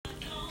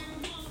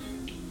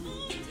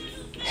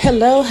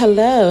Hello,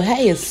 hello.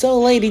 Hey, it's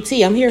Soul Lady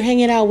T. I'm here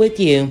hanging out with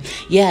you.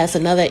 Yeah, it's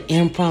another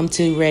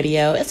impromptu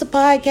radio. It's a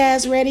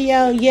podcast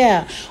radio.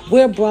 Yeah,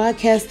 we're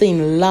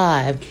broadcasting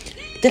live.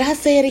 Did I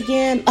say it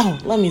again? Oh,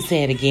 let me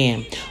say it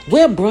again.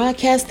 We're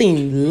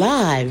broadcasting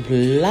live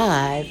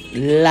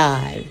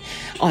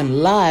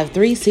on Live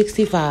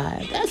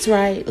 365. That's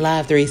right,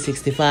 Live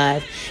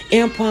 365.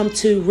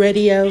 Impromptu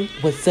radio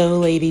with Soul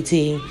Lady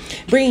T.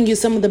 Bringing you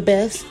some of the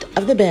best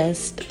of the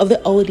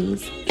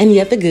oldies and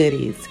yet the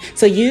goodies.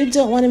 So you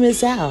don't want to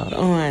miss out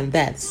on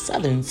that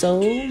Southern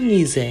Soul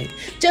music.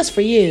 Just for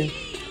you,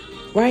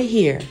 right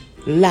here,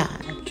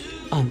 live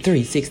on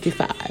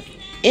 365.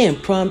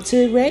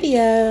 Impromptu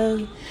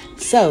radio.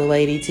 So,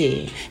 Lady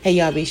T. Hey,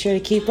 y'all, be sure to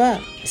keep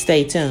up.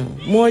 Stay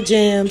tuned. More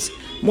gems,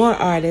 more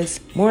artists,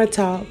 more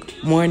talk,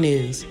 more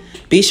news.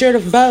 Be sure to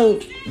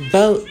vote.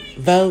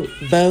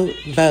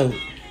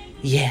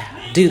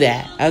 Yeah, do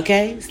that,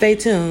 okay? Stay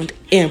tuned.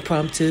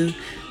 Impromptu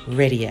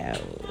radio.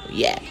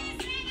 Yeah.